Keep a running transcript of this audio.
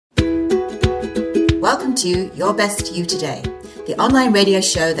Welcome to Your Best You Today, the online radio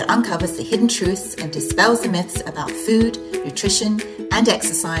show that uncovers the hidden truths and dispels the myths about food, nutrition, and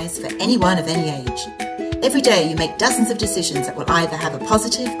exercise for anyone of any age. Every day you make dozens of decisions that will either have a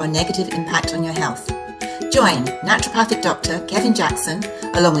positive or negative impact on your health. Join naturopathic Dr. Kevin Jackson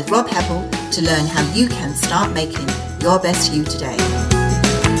along with Rob Heppel to learn how you can start making your best you today.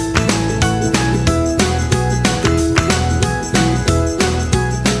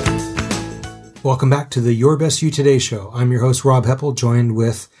 Welcome back to the Your Best You Today show. I'm your host, Rob Heppel, joined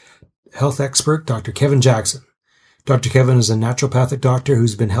with health expert Dr. Kevin Jackson. Dr. Kevin is a naturopathic doctor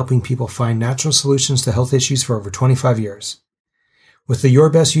who's been helping people find natural solutions to health issues for over 25 years. With the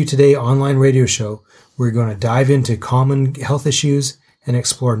Your Best You Today online radio show, we're going to dive into common health issues and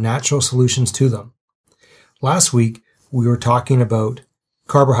explore natural solutions to them. Last week, we were talking about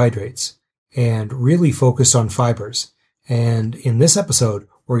carbohydrates and really focused on fibers. And in this episode,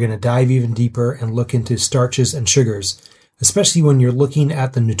 we're going to dive even deeper and look into starches and sugars, especially when you're looking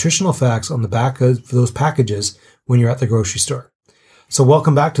at the nutritional facts on the back of those packages when you're at the grocery store. So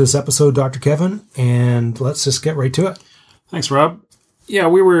welcome back to this episode, Dr. Kevin, and let's just get right to it. Thanks, Rob. Yeah,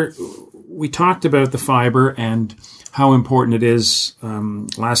 we talked about the fiber and how important it is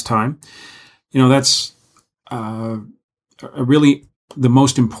last time. You know, that's really the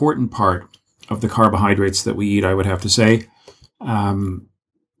most important part of the carbohydrates that we eat, I would have to say.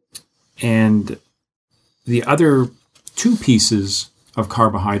 And the other two pieces of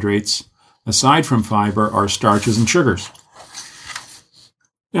carbohydrates, aside from fiber, are starches and sugars.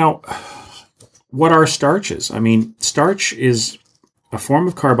 Now, what are starches? I mean, starch is a form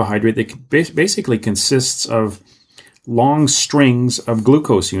of carbohydrate that basically consists of long strings of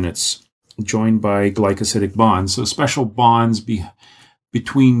glucose units joined by glycosidic bonds, so special bonds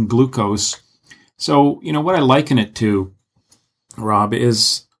between glucose. So, you know, what I liken it to, Rob,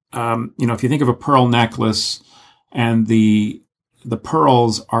 is if you think of a pearl necklace and the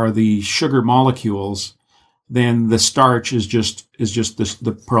pearls are the sugar molecules, then the starch is just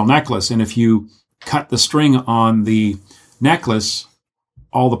the pearl necklace. And if you cut the string on the necklace,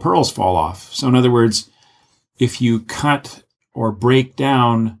 all the pearls fall off. So in other words, if you cut or break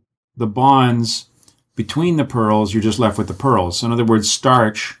down the bonds between the pearls, you're just left with the pearls. So in other words,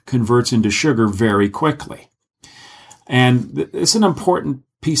 starch converts into sugar very quickly. And it's an important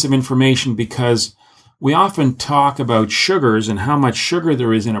piece of information because we often talk about sugars and how much sugar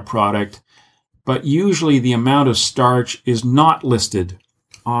there is in a product, but usually the amount of starch is not listed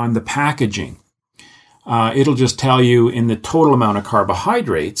on the packaging. It'll just tell you in the total amount of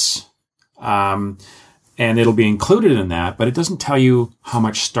carbohydrates, and it'll be included in that, but it doesn't tell you how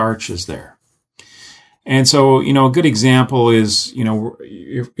much starch is there. And so, you know, a good example is, you know,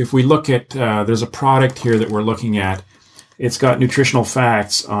 if we look at, there's a product here that we're looking at. It's got nutritional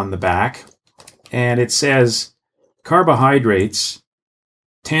facts on the back, and it says carbohydrates,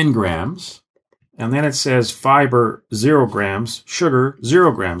 10 grams, and then it says fiber, 0 grams, sugar,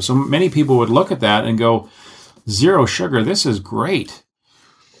 0 grams. So many people would look at that and go, 0 sugar, this is great.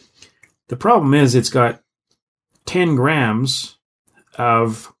 The problem is it's got 10 grams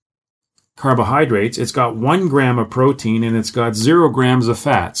of carbohydrates, it's got 1 gram of protein, and it's got 0 grams of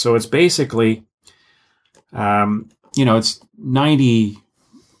fat. So it's basically, it's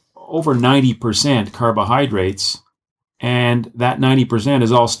over 90% carbohydrates, and that 90%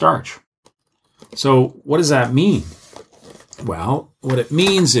 is all starch. So what does that mean? Well, what it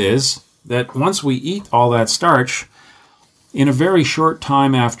means is that once we eat all that starch, in a very short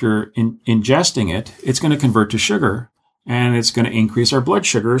time after ingesting it, it's going to convert to sugar, and it's going to increase our blood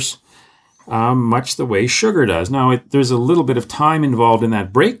sugars, much the way sugar does. Now, there's a little bit of time involved in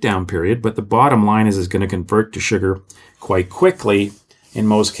that breakdown period, but the bottom line is it's going to convert to sugar quite quickly in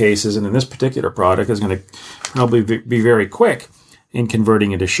most cases, and in this particular product is going to probably be very quick in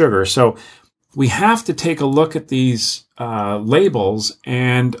converting into sugar. So we have to take a look at these labels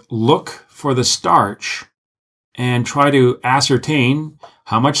and look for the starch and try to ascertain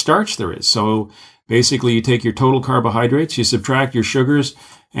how much starch there is. So basically, you take your total carbohydrates, you subtract your sugars,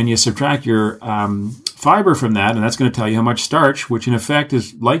 and you subtract your fiber from that, and that's going to tell you how much starch, which in effect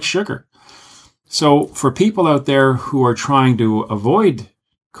is like sugar. So for people out there who are trying to avoid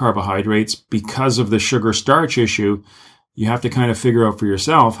carbohydrates because of the sugar-starch issue, you have to kind of figure out for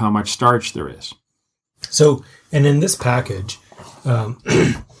yourself how much starch there is. So, and in this package,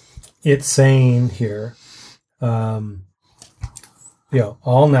 it's saying here, all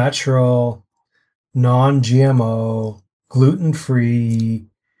natural, non-GMO, gluten-free.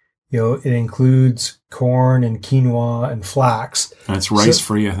 It includes corn and quinoa and flax. And it's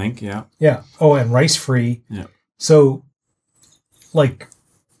rice-free, I think. Yeah. Yeah. Oh, and rice-free. Yeah. So, like,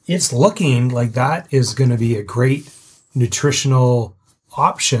 it's looking like that is going to be a great nutritional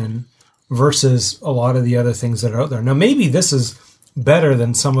option versus a lot of the other things that are out there. Now, maybe this is better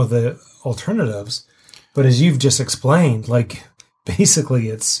than some of the alternatives, but as you've just explained, like basically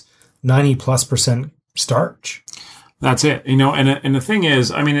it's 90+% starch. That's it. And the thing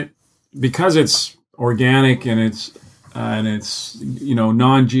is, I mean, because it's organic and it's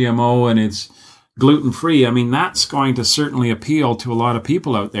non-GMO and it's gluten-free, I mean, that's going to certainly appeal to a lot of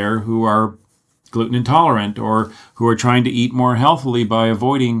people out there who are gluten intolerant or who are trying to eat more healthily by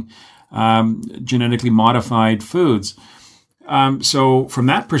avoiding genetically modified foods. So from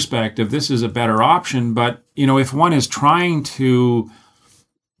that perspective, this is a better option. But, if one is trying to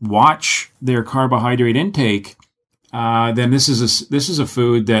watch their carbohydrate intake, then this is a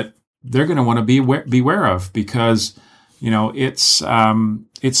food that they're going to want to beware of because, it's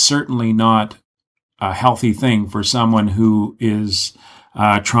certainly not a healthy thing for someone who is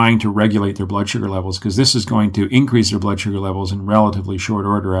trying to regulate their blood sugar levels, because this is going to increase their blood sugar levels in relatively short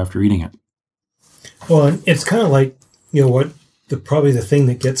order after eating it. Well, it's kind of like, probably the thing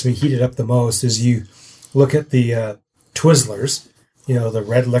that gets me heated up the most is you look at the Twizzlers, the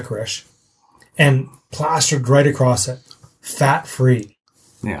red licorice, and plastered right across it, fat-free.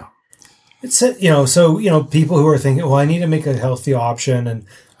 Yeah. It's, so, people who are thinking, well, I need to make a healthy option and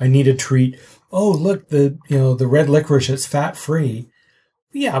I need a treat. Oh, look, the red licorice, it's fat-free.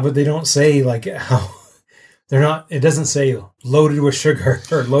 Yeah, but they don't say like how they're not, it doesn't say loaded with sugar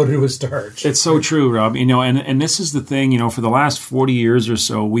or loaded with starch. It's so true, Rob. And this is the thing, for the last 40 years or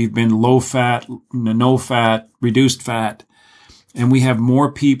so, we've been low fat, no fat, reduced fat. And we have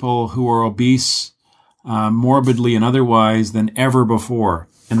more people who are obese, morbidly and otherwise than ever before.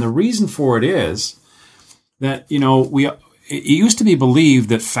 And the reason for it is that, it used to be believed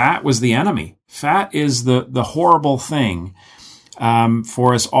that fat was the enemy. Fat is the horrible thing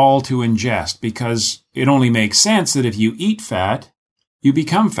for us all to ingest, because it only makes sense that if you eat fat, you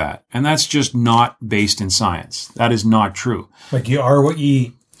become fat. And that's just not based in science. That is not true. Like you are what you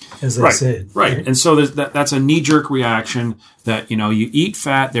eat, as they said. Right. And so that's a knee-jerk reaction that, you eat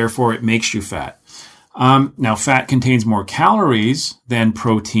fat, therefore it makes you fat. Now, fat contains more calories than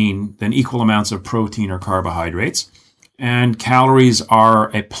equal amounts of protein or carbohydrates. And calories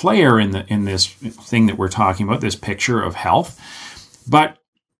are a player in this thing that we're talking about, this picture of health. But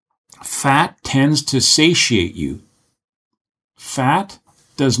fat tends to satiate you. Fat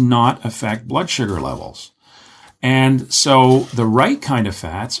does not affect blood sugar levels. And so the right kind of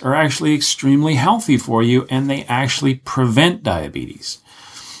fats are actually extremely healthy for you, and they actually prevent diabetes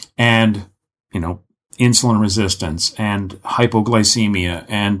and, insulin resistance and hypoglycemia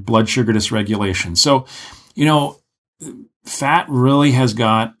and blood sugar dysregulation. So, fat really has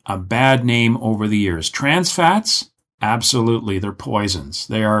got a bad name over the years. Trans fats, absolutely, they're poisons.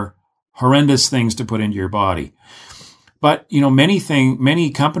 They are horrendous things to put into your body. But,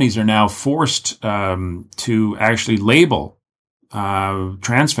 many companies are now forced to actually label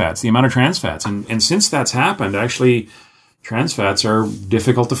trans fats, the amount of trans fats. And since that's happened, actually, trans fats are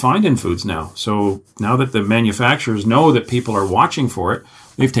difficult to find in foods now. So now that the manufacturers know that people are watching for it,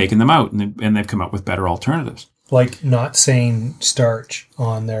 they've taken them out and they've come up with better alternatives. Like not saying starch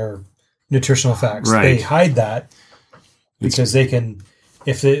on their nutritional facts. Right. They hide that because they can,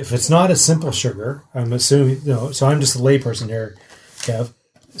 if it's not a simple sugar, I'm assuming, so I'm just a layperson here, Kev.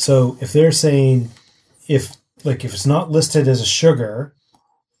 So if they're saying, if it's not listed as a sugar,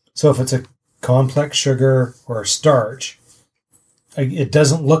 so if it's a complex sugar or a starch, it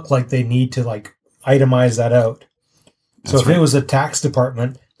doesn't look like they need to itemize that out. So if it was a tax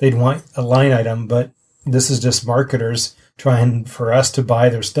department, they'd want a line item, but this is just marketers trying for us to buy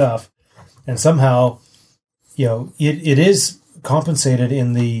their stuff. And somehow, it is compensated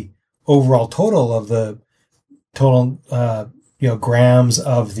in the overall total of the total, grams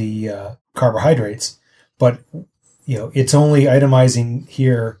of the carbohydrates. But, it's only itemizing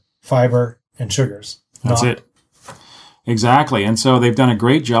here fiber and sugars. That's it. Exactly. And so they've done a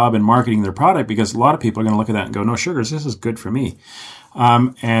great job in marketing their product, because a lot of people are going to look at that and go, no sugars, this is good for me.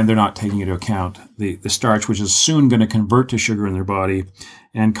 And they're not taking into account the starch, which is soon going to convert to sugar in their body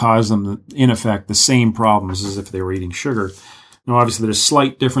and cause them, in effect, the same problems as if they were eating sugar. Now, obviously, there's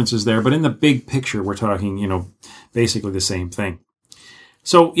slight differences there, but in the big picture, we're talking, basically the same thing.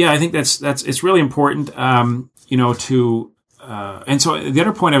 So, yeah, I think it's really important, and so the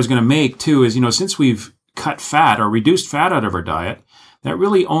other point I was going to make, too, is, since we've cut fat or reduced fat out of our diet, that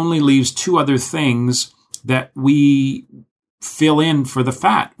really only leaves two other things that we fill in for the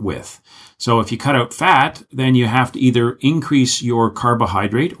fat with. So if you cut out fat, then you have to either increase your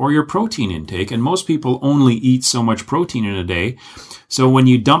carbohydrate or your protein intake. And most people only eat so much protein in a day. So when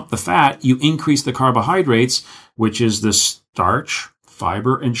you dump the fat, you increase the carbohydrates, which is the starch,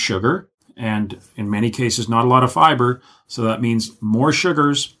 fiber, and sugar. And in many cases, not a lot of fiber. So that means more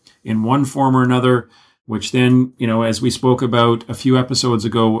sugars in one form or another, which then, as we spoke about a few episodes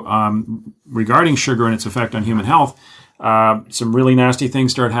ago regarding sugar and its effect on human health, some really nasty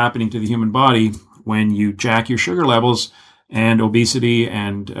things start happening to the human body when you jack your sugar levels, and obesity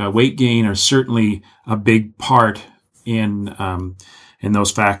and weight gain are certainly a big part in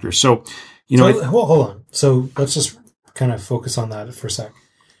those factors. So, hold on. So let's just kind of focus on that for a sec.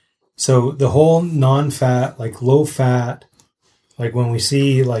 So the whole non-fat, like low fat, like when we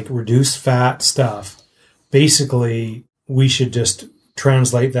see like reduced fat stuff, basically we should just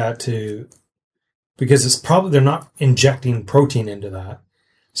translate that to, because it's probably, they're not injecting protein into that.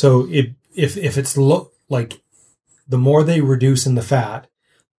 So if it's like the more they reduce in the fat,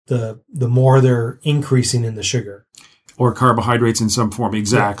 the more they're increasing in the sugar. Or carbohydrates in some form.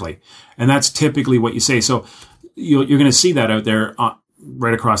 Exactly. Yeah. And that's typically what you say. So you're going to see that out there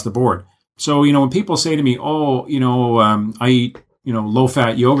right across the board. So, when people say to me, I eat,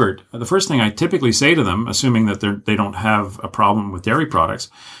 low-fat yogurt, the first thing I typically say to them, assuming that they don't have a problem with dairy products,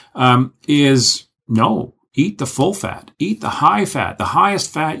 is no, eat the full fat, eat the high fat, the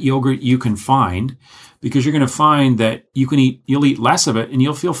highest fat yogurt you can find, because you're going to find that you'll eat less of it and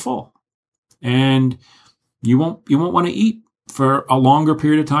you'll feel full. And you won't want to eat for a longer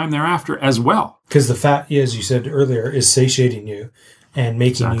period of time thereafter as well. Because the fat, as you said earlier, is satiating you and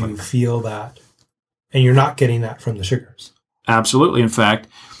making you feel that. And you're not getting that from the sugars. Absolutely. In fact,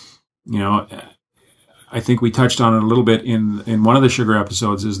 I think we touched on it a little bit in one of the sugar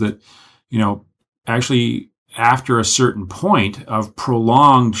episodes, is that, actually after a certain point of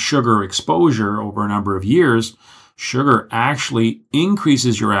prolonged sugar exposure over a number of years, sugar actually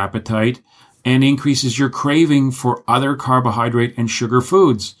increases your appetite and increases your craving for other carbohydrate and sugar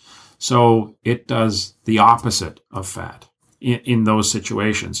foods. So it does the opposite of fat in those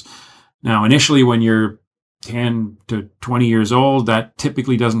situations. Now, initially when you're 10 to 20 years old, that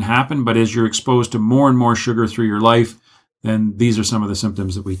typically doesn't happen. But as you're exposed to more and more sugar through your life, then these are some of the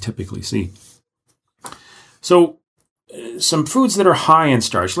symptoms that we typically see. So some foods that are high in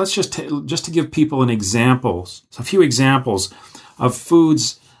starch, let's just to give people a few examples of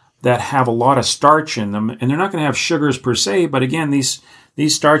foods that have a lot of starch in them, and they're not going to have sugars per se, but again, these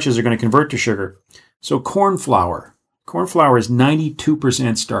starches are going to convert to sugar. So corn flour. Corn flour is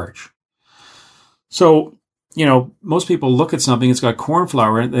 92% starch. So, most people look at something that's got corn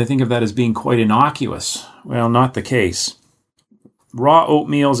flour and they think of that as being quite innocuous. Well, not the case. Raw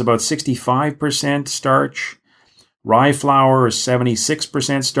oatmeal is about 65% starch. Rye flour is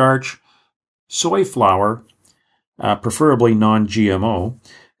 76% starch. Soy flour, preferably non-GMO,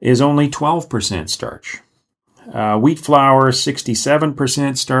 is only 12% starch. Wheat flour,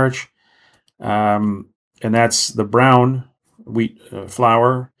 67% starch. And that's the brown wheat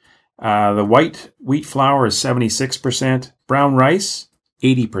flour. The white wheat flour is 76%. Brown rice,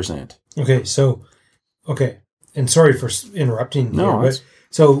 80%. Okay. And sorry for interrupting. No.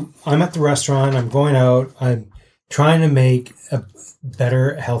 So I'm at the restaurant. I'm going out. I'm trying to make a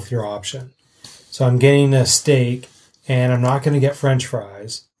better, healthier option. So I'm getting a steak, and I'm not going to get French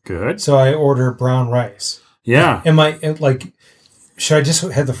fries. Good. So I order brown rice. Yeah. Should I just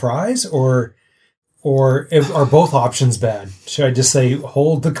have the fries, or are both options bad? Should I just say,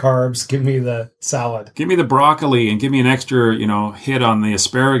 hold the carbs, give me the salad? Give me the broccoli and give me an extra, hit on the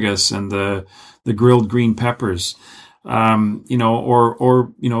asparagus and the grilled green peppers, or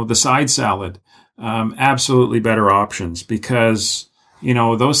the side salad. Absolutely better options, because,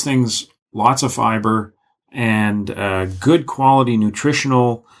 those things, lots of fiber and good quality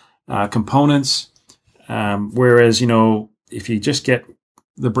nutritional components. Whereas, if you just get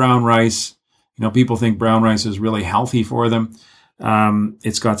the brown rice, people think brown rice is really healthy for them.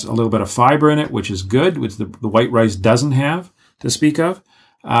 It's got a little bit of fiber in it, which is good, which the white rice doesn't have to speak of.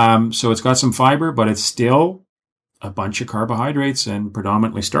 So it's got some fiber, but it's still a bunch of carbohydrates and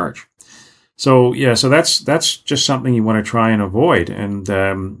predominantly starch. So that's just something you want to try and avoid. And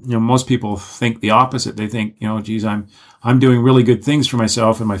most people think the opposite. They think, geez, I'm doing really good things for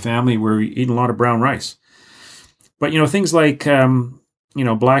myself and my family. We're eating a lot of brown rice. But things like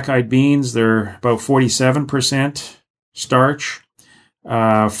black-eyed beans, they're about 47% starch.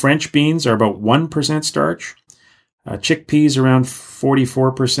 French beans are about 1% starch. Chickpeas around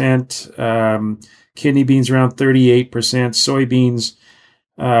 44%. Kidney beans around 38%. Soybeans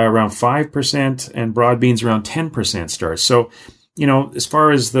around 5%, and broad beans around 10% starch. So, as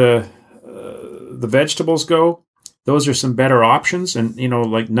far as the the vegetables go, those are some better options. And,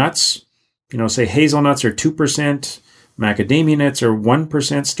 like nuts, say hazelnuts are 2%, macadamia nuts are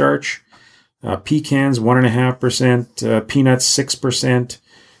 1% starch, pecans 1.5%, peanuts 6%,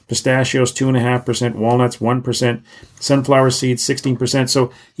 pistachios 2.5%, walnuts 1%, sunflower seeds 16%.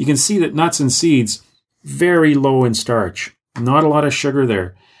 So you can see that nuts and seeds, very low in starch, not a lot of sugar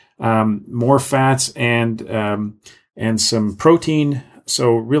there, more fats and some protein.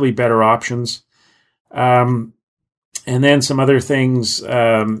 So really better options. And then some other things,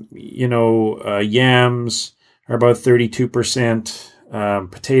 yams are about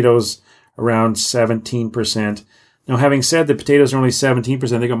 32%, potatoes around 17%. Now, having said that potatoes are only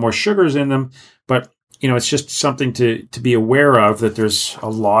 17%, they got more sugars in them, but it's just something to be aware of, that there's a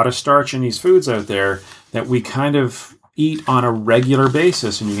lot of starch in these foods out there that we kind of eat on a regular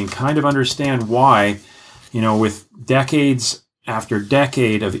basis, and you can kind of understand why, with decades after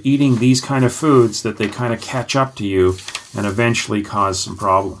decade of eating these kind of foods, that they kind of catch up to you and eventually cause some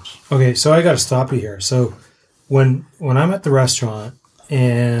problems. Okay, so I got to stop you here. So when I'm at the restaurant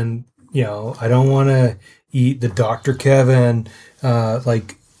and, I don't want to eat the Dr. Kevin,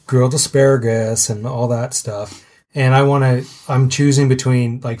 like grilled asparagus and all that stuff, and I'm choosing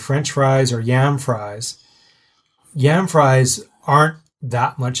between like French fries or yam fries. Yam fries aren't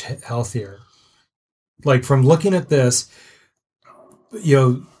that much healthier. Like from looking at this,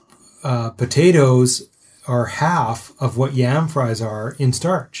 potatoes are half of what yam fries are in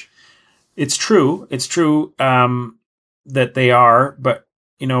starch. It's true. It's true that they are, but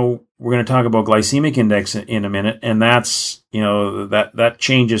we're going to talk about glycemic index in a minute, and that's that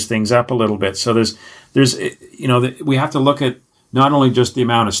changes things up a little bit. So there's we have to look at not only just the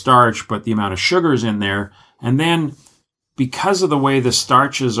amount of starch, but the amount of sugars in there, and then because of the way the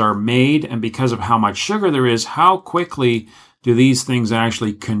starches are made and because of how much sugar there is, how quickly do these things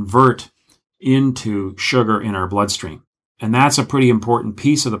actually convert into sugar in our bloodstream? And that's a pretty important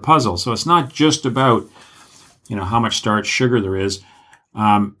piece of the puzzle. So it's not just about, how much starch, sugar there is,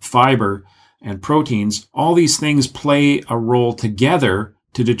 fiber and proteins. All these things play a role together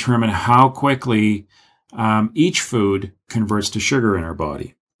to determine how quickly each food converts to sugar in our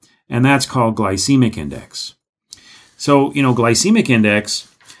body. And that's called glycemic index. So, glycemic index,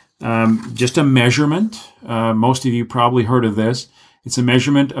 just a measurement. Most of you probably heard of this. It's a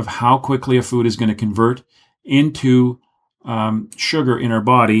measurement of how quickly a food is going to convert into sugar in our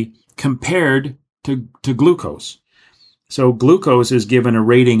body compared to glucose. So glucose is given a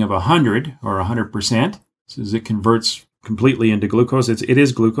rating of 100 or 100%. So as it converts completely into glucose, it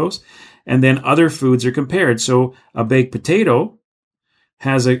is glucose. And then other foods are compared. So a baked potato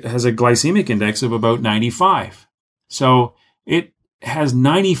has a glycemic index of about 95. So it has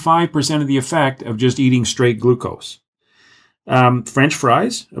 95% of the effect of just eating straight glucose. French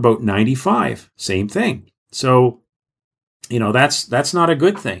fries, about 95, same thing. So, that's not a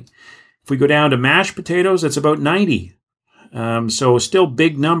good thing. If we go down to mashed potatoes, it's about 90. So still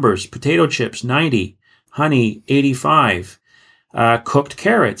big numbers. Potato chips, 90. Honey, 85. Cooked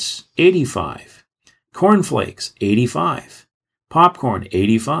carrots, 85. Cornflakes, 85. Popcorn,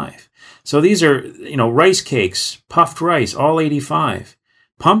 85. So these are, rice cakes, puffed rice, all 85.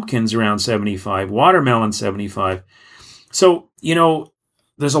 Pumpkins around 75. Watermelon, 75. So,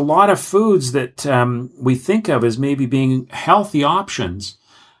 there's a lot of foods that we think of as maybe being healthy options.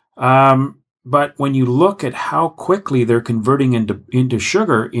 But when you look at how quickly they're converting into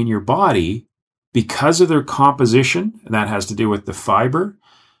sugar in your body because of their composition, and that has to do with the fiber,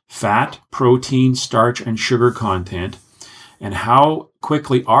 fat, protein, starch, and sugar content, and how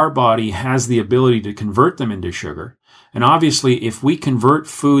quickly our body has the ability to convert them into sugar. And obviously, if we convert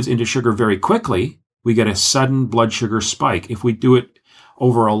foods into sugar very quickly, we get a sudden blood sugar spike. If we do it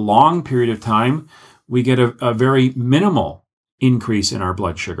over a long period of time, we get a very minimal increase in our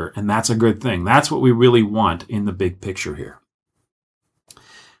blood sugar. And that's a good thing. That's what we really want in the big picture here.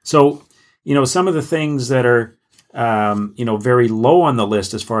 So, some of the things that are, very low on the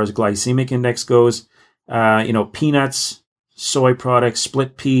list as far as glycemic index goes, peanuts, soy products,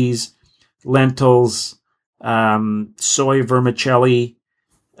 split peas, lentils, soy vermicelli,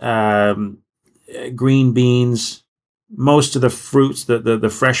 green beans, most of the fruits,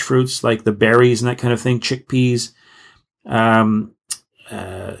 the fresh fruits like the berries and that kind of thing, chickpeas, the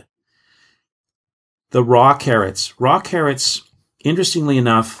raw carrots. Raw carrots, interestingly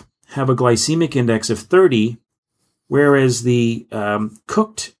enough, have a glycemic index of 30, whereas the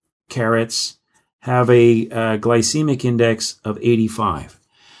cooked carrots have a glycemic index of 85.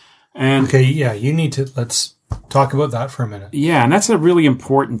 And okay, yeah, let's talk about that for a minute. Yeah, and that's a really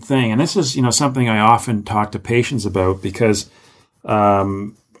important thing. And this is, something I often talk to patients about because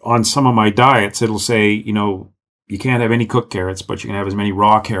on some of my diets, it'll say, you can't have any cooked carrots, but you can have as many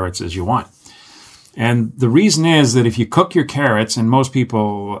raw carrots as you want. And the reason is that if you cook your carrots, and most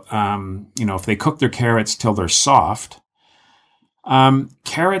people, if they cook their carrots till they're soft,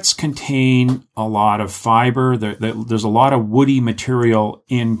 carrots contain a lot of fiber. There's a lot of woody material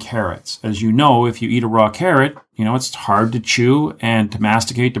in carrots. As you know, if you eat a raw carrot, it's hard to chew and to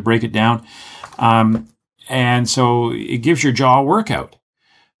masticate, to break it down. And so it gives your jaw a workout.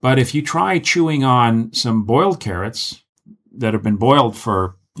 But if you try chewing on some boiled carrots that have been boiled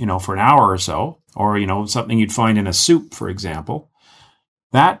for an hour or so, or, something you'd find in a soup, for example,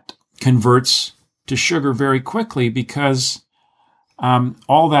 that converts to sugar very quickly because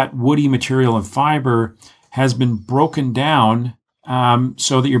all that woody material and fiber has been broken down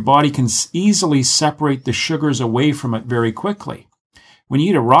so that your body can easily separate the sugars away from it very quickly. When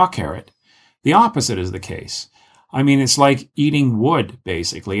you eat a raw carrot, the opposite is the case. I mean, it's like eating wood,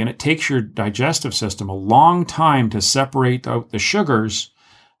 basically, and it takes your digestive system a long time to separate out the sugars.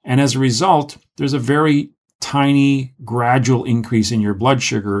 And as a result, there's a very tiny, gradual increase in your blood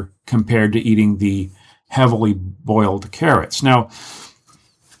sugar compared to eating the heavily boiled carrots. Now,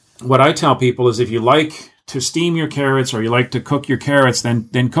 what I tell people is if you like to steam your carrots or you like to cook your carrots,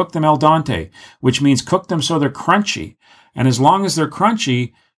 then cook them al dente, which means cook them so they're crunchy. And as long as they're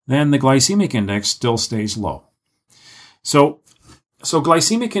crunchy, then the glycemic index still stays low. So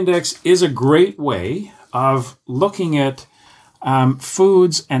glycemic index is a great way of looking at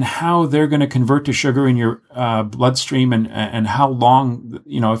foods and how they're going to convert to sugar in your bloodstream and how long,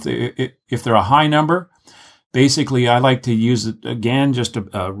 if they're a high number. Basically, I like to use it again, just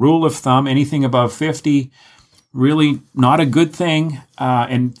a rule of thumb. Anything above 50, really not a good thing.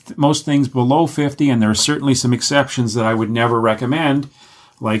 And most things below 50, and there are certainly some exceptions that I would never recommend.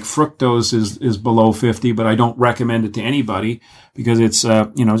 Like fructose is below 50, but I don't recommend it to anybody because it's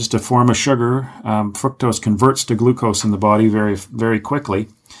just a form of sugar. Fructose converts to glucose in the body very, very quickly,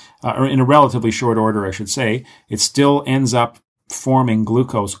 or in a relatively short order, I should say. It still ends up forming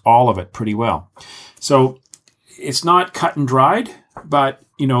glucose, all of it, pretty well. So it's not cut and dried, but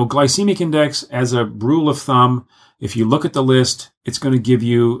glycemic index as a rule of thumb, if you look at the list, it's going to give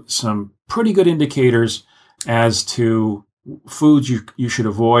you some pretty good indicators as to foods you should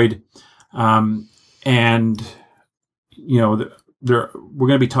avoid. We're going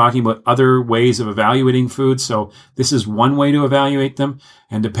to be talking about other ways of evaluating foods. So this is one way to evaluate them.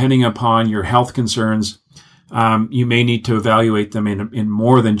 And depending upon your health concerns, you may need to evaluate them in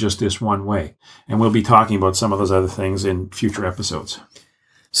more than just this one way. And we'll be talking about some of those other things in future episodes.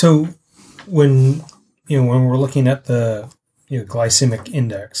 So when we're looking at the glycemic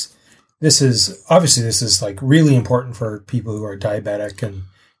index, this is like really important for people who are diabetic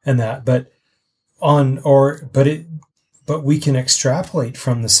and that, but we can extrapolate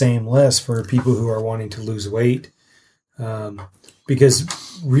from the same list for people who are wanting to lose weight,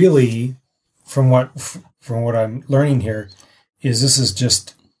 because really, from what I'm learning here, this is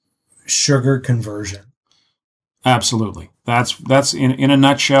just sugar conversion. Absolutely, that's in a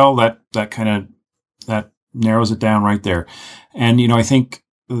nutshell. That narrows it down right there, and I think.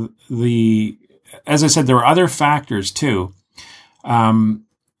 As I said, there are other factors too to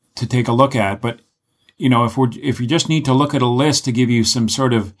take a look at. But if you just need to look at a list to give you some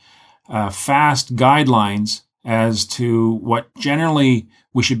sort of fast guidelines as to what generally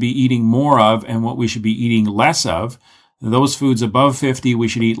we should be eating more of and what we should be eating less of, those foods above 50 we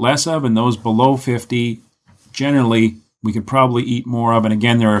should eat less of, and those below 50 generally we could probably eat more of. And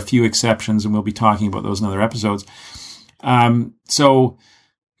again, there are a few exceptions, and we'll be talking about those in other episodes.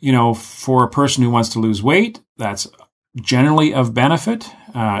 For a person who wants to lose weight, that's generally of benefit.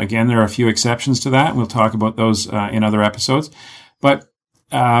 Again, there are a few exceptions to that, and we'll talk about those in other episodes. But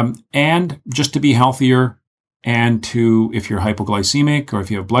and just to be healthier, and if you're hypoglycemic or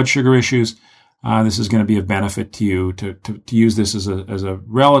if you have blood sugar issues, this is going to be of benefit to you to use this as a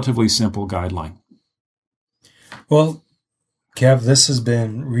relatively simple guideline. Well, Kev, this has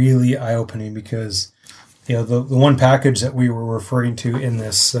been really eye-opening because the one package that we were referring to in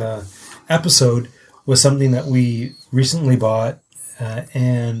this episode was something that we recently bought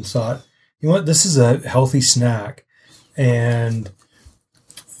and thought, this is a healthy snack. And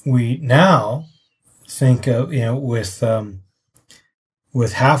we now think of,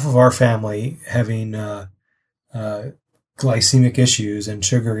 with half of our family having glycemic issues and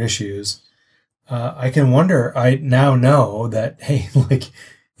sugar issues, I now know that, hey,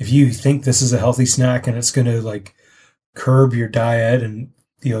 if you think this is a healthy snack and it's going to curb your diet and,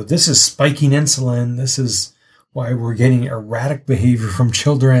 this is spiking insulin. This is why we're getting erratic behavior from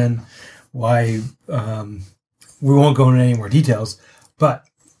children, why we won't go into any more details. But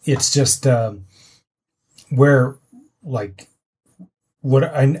it's just where, like, what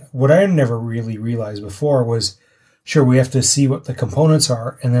I never really realized before was, sure, we have to see what the components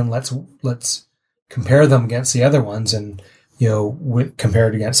are, and then let's compare them against the other ones, and compare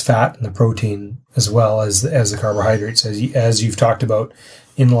it against fat and the protein as well as the carbohydrates, as you've talked about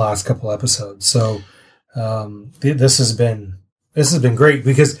in the last couple episodes. So this has been great,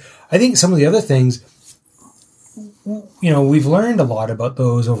 because I think some of the other things, we've learned a lot about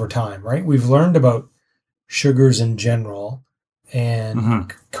those over time, right? We've learned about sugars in general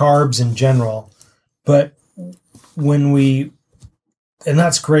and carbs in general, but and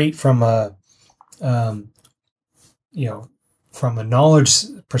that's great from a from a knowledge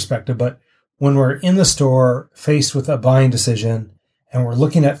perspective, but when we're in the store faced with a buying decision and we're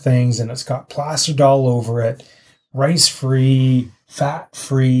looking at things and it's got plastered all over it, rice-free,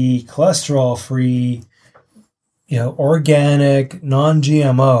 fat-free, cholesterol-free, organic,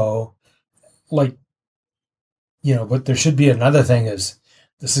 non-GMO, but there should be another thing is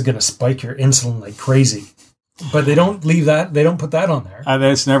this is going to spike your insulin like crazy. But they don't put that on there.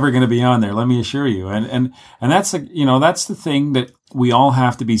 That's never going to be on there, let me assure you. And that's that's the thing that we all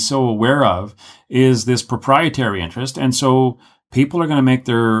have to be so aware of, is this proprietary interest. And so people are going to make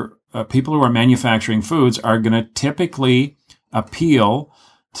people who are manufacturing foods are going to typically appeal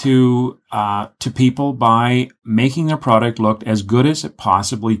to people by making their product look as good as it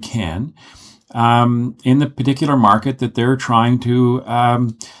possibly can in the particular market that they're trying to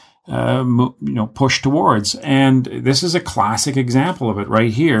push towards. And this is a classic example of it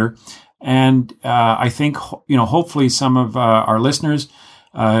right here. And I think hopefully some of our listeners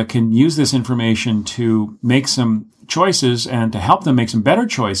can use this information to make some choices and to help them make some better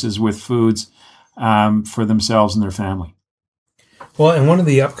choices with foods for themselves and their family. Well, and one of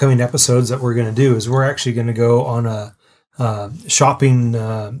the upcoming episodes that we're going to do is we're actually going to go on a shopping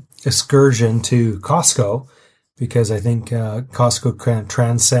excursion to Costco, because I think Costco kind of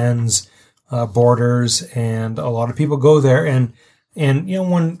transcends borders, and a lot of people go there. And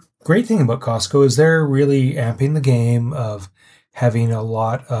one great thing about Costco is they're really amping the game of having a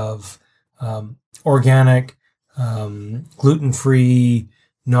lot of organic, gluten-free,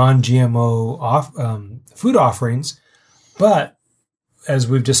 non-GMO food offerings. But as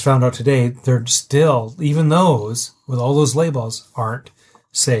we've just found out today, they're still, even those with all those labels, aren't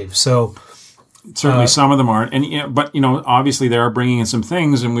safe. So certainly some of them aren't. And but obviously they are bringing in some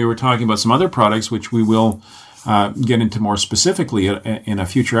things, and we were talking about some other products which we will get into more specifically in a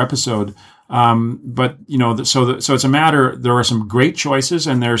future episode. But so it's a matter. There are some great choices,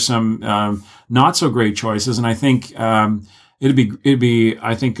 and there's some not so great choices. And I think it'd be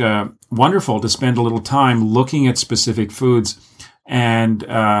I think wonderful to spend a little time looking at specific foods and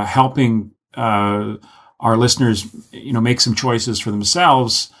helping our listeners make some choices for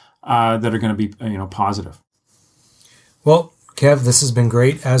themselves that are going to be positive. Well, Kev, this has been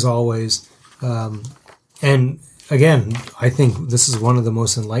great as always. And again, I think this is one of the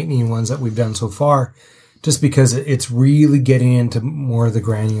most enlightening ones that we've done so far, just because it's really getting into more of the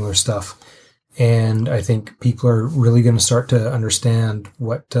granular stuff. And I think people are really going to start to understand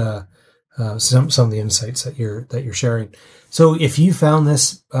what some of the insights that you're sharing. So if you found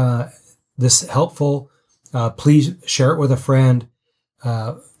this helpful, please share it with a friend.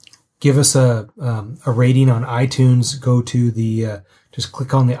 Give us a rating on iTunes. Go to just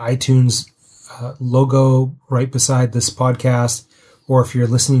click on the iTunes logo right beside this podcast, or if you're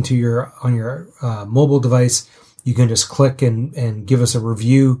listening to on your mobile device, you can just click and give us a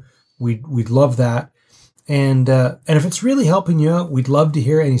review. We'd love that. And if it's really helping you out, we'd love to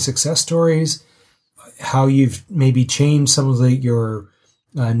hear any success stories, how you've maybe changed some of your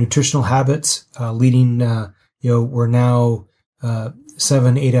nutritional habits, leading, we're now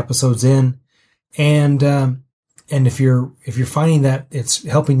 7-8 episodes in. And if you're finding that it's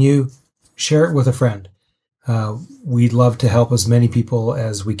helping you, share it with a friend. We'd love to help as many people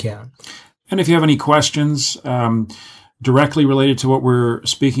as we can. And if you have any questions directly related to what we're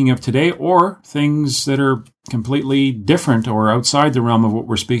speaking of today, or things that are completely different or outside the realm of what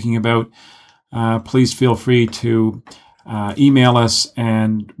we're speaking about, please feel free to email us,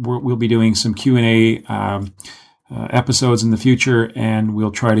 and we'll be doing some Q&A episodes in the future, and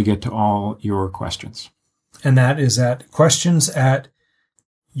we'll try to get to all your questions. And that is at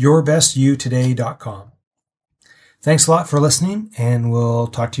questions@yourbestyoutoday.com. Thanks a lot for listening, and we'll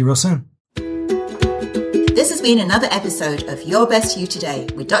talk to you real soon. This has been another episode of Your Best You Today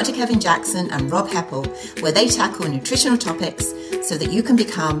with Dr. Kevin Jackson and Rob Heppel, where they tackle nutritional topics so that you can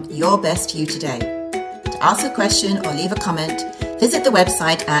become your best you today. To ask a question or leave a comment, visit the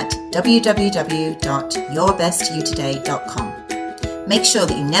website at www.yourbestyoutoday.com. Make sure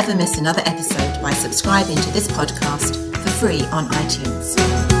that you never miss another episode by subscribing to this podcast for free on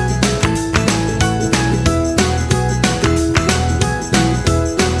iTunes.